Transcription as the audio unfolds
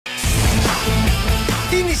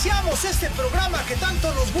Iniciamos este programa que tanto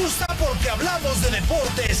nos gusta porque hablamos de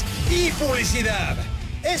deportes y publicidad.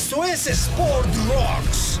 Esto es Sport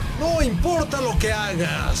Rocks. No importa lo que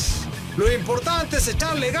hagas, lo importante es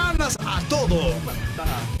echarle ganas a todo.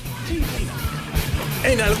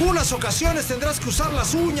 En algunas ocasiones tendrás que usar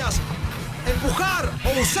las uñas, empujar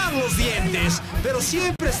o usar los dientes, pero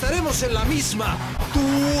siempre estaremos en la misma. Tú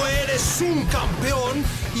eres un campeón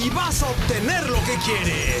y vas a obtener lo que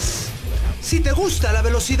quieres. Si te gusta la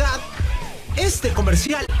velocidad, este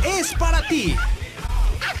comercial es para ti.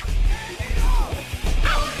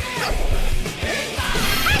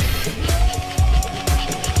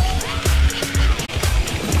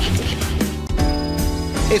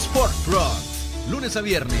 Sport Rocks, lunes a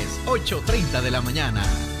viernes, 8:30 de la mañana.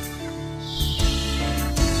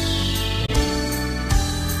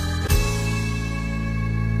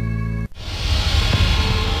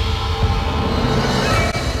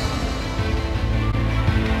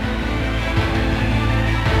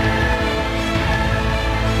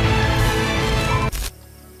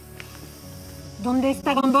 ¿Dónde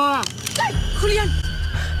está Gamboa? ¡Ay! ¡Julián!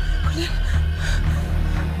 ¡Julián!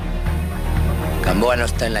 Gamboa no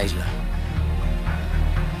está en la isla.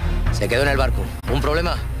 Se quedó en el barco. ¿Un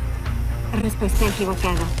problema? Respuesta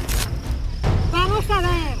equivocada. ¡Vamos a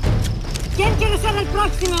ver! ¿Quién quiere ser el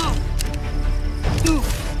próximo? Tú.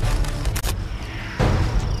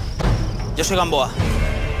 Yo soy Gamboa.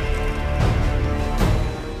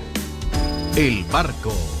 El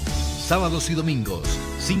barco. Sábados y domingos,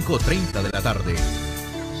 5:30 de la tarde.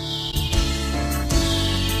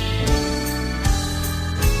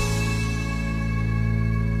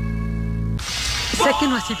 Sé que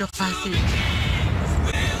no ha sido fácil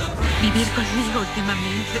vivir conmigo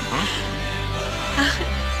últimamente.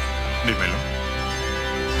 Dímelo.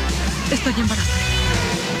 Estoy embarazada.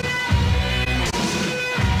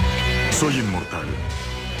 Soy inmortal,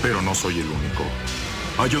 pero no soy el único.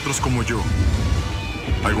 Hay otros como yo.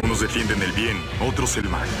 Algunos defienden el bien, otros el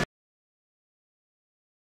mal.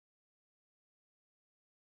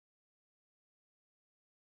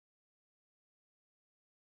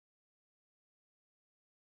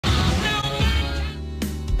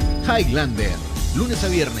 Highlander, lunes a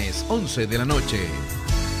viernes, 11 de la noche.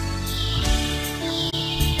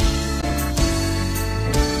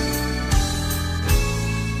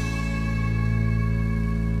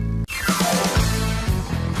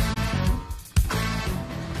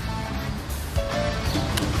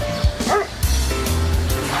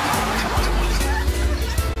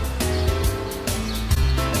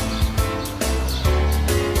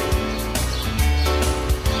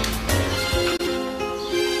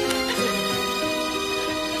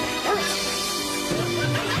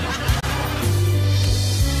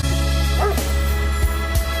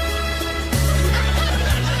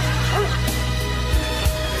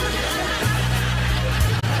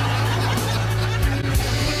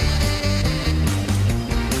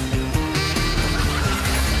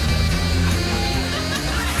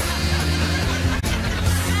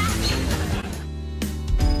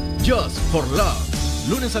 Just for Love,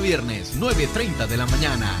 lunes a viernes, 9:30 de la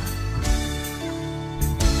mañana.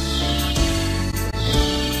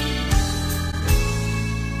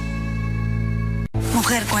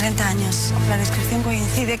 Mujer, 40 años. La descripción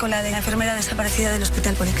coincide con la de la enfermera desaparecida del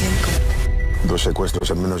hospital policlínico. 2 secuestros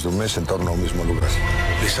en menos de un mes en torno a un mismo lugar.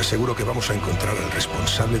 Les aseguro que vamos a encontrar al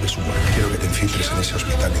responsable de su muerte. Quiero que te infiltres en ese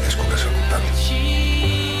hospital y descubras al culpable.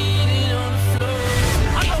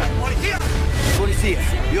 ¡Policía! Policía,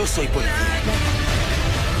 yo soy policía.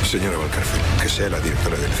 Señora Valcárcel, que sea la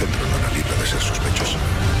directora del centro no la libra de ser sospechosa.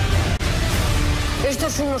 Esto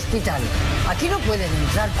es un hospital. Aquí no pueden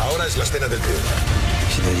entrar. Ahora es la escena del crimen.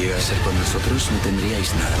 Si no llega a ser con nosotros, no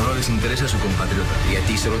tendríais nada. No les interesa su compatriota. Y a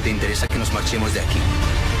ti solo te interesa que nos marchemos de aquí.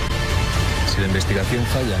 Si la investigación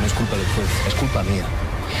falla, no es culpa del juez, es culpa mía.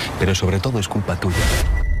 Pero sobre todo es culpa tuya.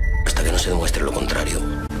 Hasta que no se demuestre lo contrario,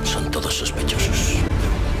 son todos sospechosos.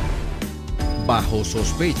 Bajo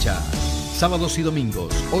sospecha, sábados y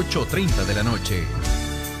domingos, 8:30 de la noche.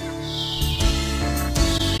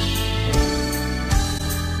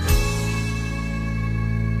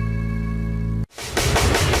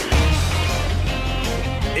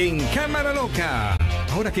 En Cámara Loca.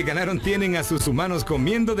 Ahora que ganaron tienen a sus humanos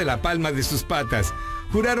comiendo de la palma de sus patas.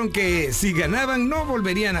 Juraron que si ganaban no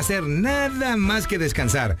volverían a hacer nada más que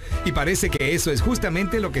descansar. Y parece que eso es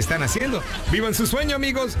justamente lo que están haciendo. ¡Vivan su sueño,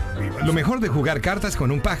 amigos! Lo mejor de jugar cartas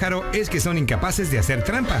con un pájaro es que son incapaces de hacer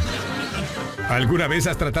trampa. ¿Alguna vez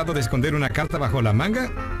has tratado de esconder una carta bajo la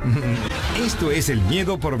manga? Esto es el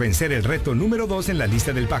miedo por vencer el reto número 2 en la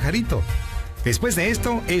lista del pajarito. Después de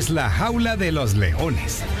esto es la jaula de los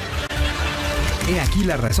leones. He aquí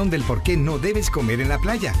la razón del por qué no debes comer en la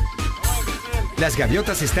playa. Las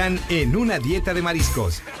gaviotas están en una dieta de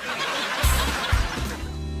mariscos.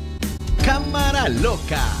 Cámara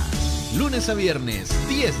Loca. Lunes a viernes,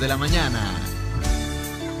 10 de la mañana.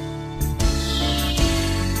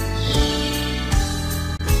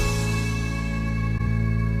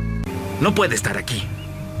 No puede estar aquí.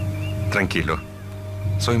 Tranquilo.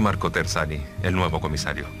 Soy Marco Terzani, el nuevo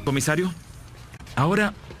comisario. ¿Comisario?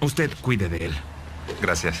 Ahora usted cuide de él.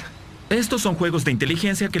 Gracias. Estos son juegos de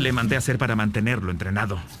inteligencia que le mandé a hacer para mantenerlo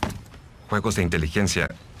entrenado. ¿Juegos de inteligencia?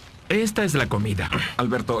 Esta es la comida.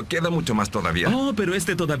 Alberto, queda mucho más todavía. Oh, pero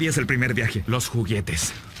este todavía es el primer viaje. Los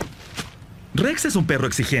juguetes. Rex es un perro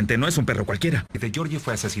exigente, no es un perro cualquiera. De Georgie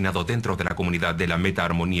fue asesinado dentro de la comunidad de la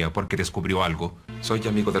meta-armonía porque descubrió algo. Soy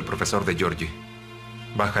amigo del profesor de Georgie.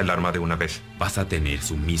 Baja el arma de una vez. Vas a tener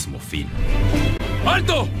su mismo fin.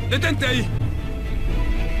 ¡Alto! ¡Detente ahí!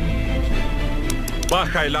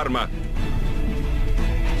 Baja el arma.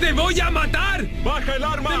 ¡Te voy a matar! ¡Baja el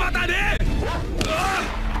arma! ¡Te mataré!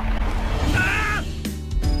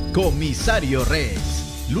 Comisario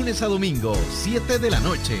Rex. Lunes a domingo, 7 de la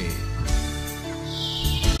noche.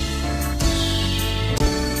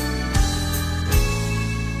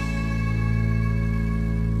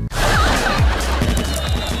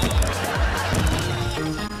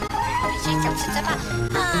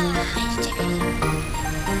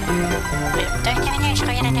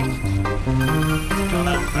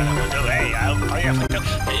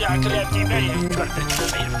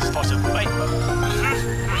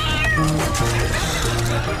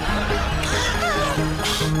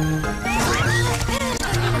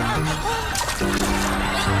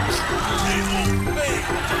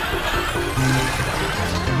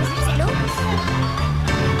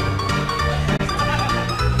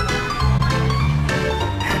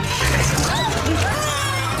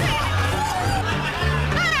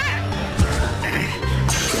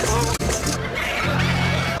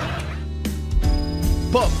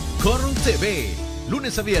 Popcorn TV,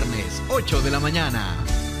 lunes a viernes, 8 de la mañana.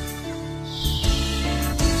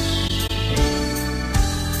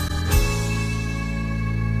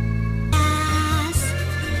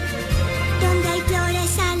 Donde hay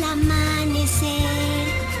flores al amanecer,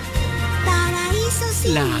 paraísos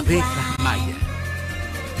sin La igual. abeja maya.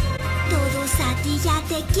 Todos a ti ya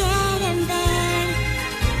te quieren ver.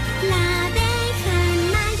 La abeja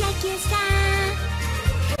maya aquí está.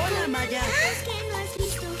 Hola, Maya. Es que no has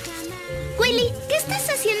visto jamás. Willy, ¿qué estás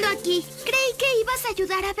haciendo aquí? Creí que ibas a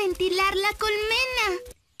ayudar a ventilar la colmena.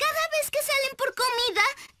 Cada vez que salen por comida,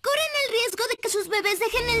 corren el riesgo de que sus bebés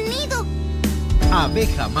dejen el nido.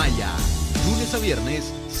 Abeja Maya, lunes a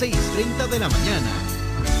viernes, 6:30 de la mañana.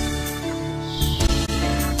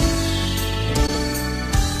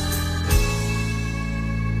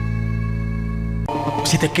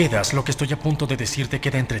 Si te quedas, lo que estoy a punto de decirte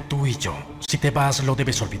queda entre tú y yo. Si te vas, lo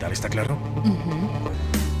debes olvidar, ¿está claro?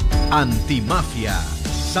 Antimafia,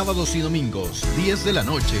 sábados y domingos, 10 de la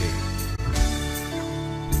noche.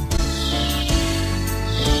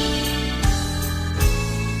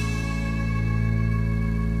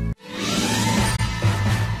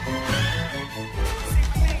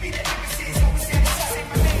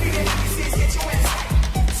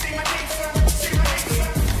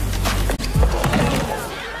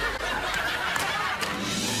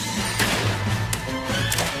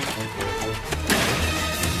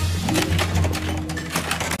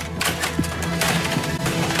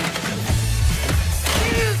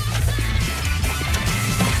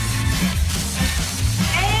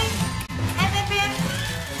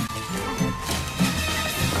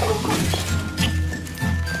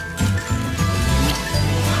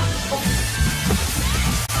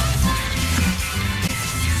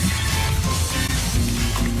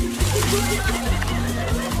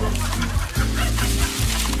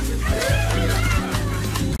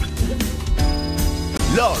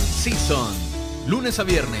 LOL Season, lunes a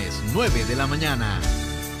viernes, 9 de la mañana.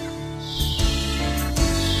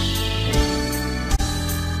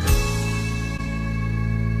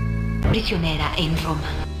 Prisionera en Roma.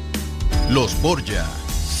 Los Borgia,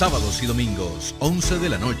 sábados y domingos, 11 de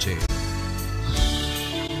la noche.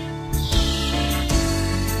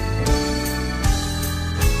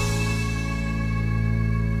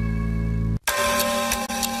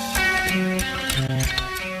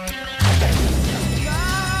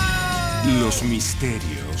 Los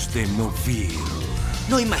misterios de Moville.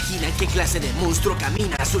 No imaginan qué clase de monstruo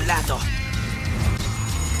camina a su lado.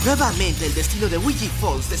 Nuevamente el destino de Ouija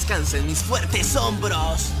Falls descansa en mis fuertes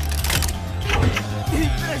hombros.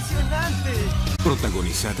 ¡Impresionante!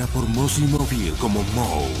 Protagonizada por Mosley Moville como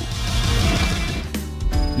Moe.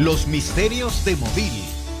 Los misterios de Movil.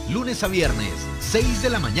 Lunes a viernes, 6 de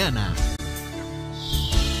la mañana.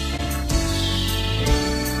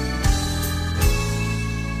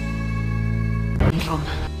 Roma.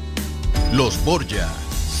 Los Borgia.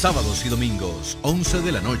 Sábados y domingos, 11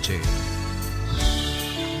 de la noche.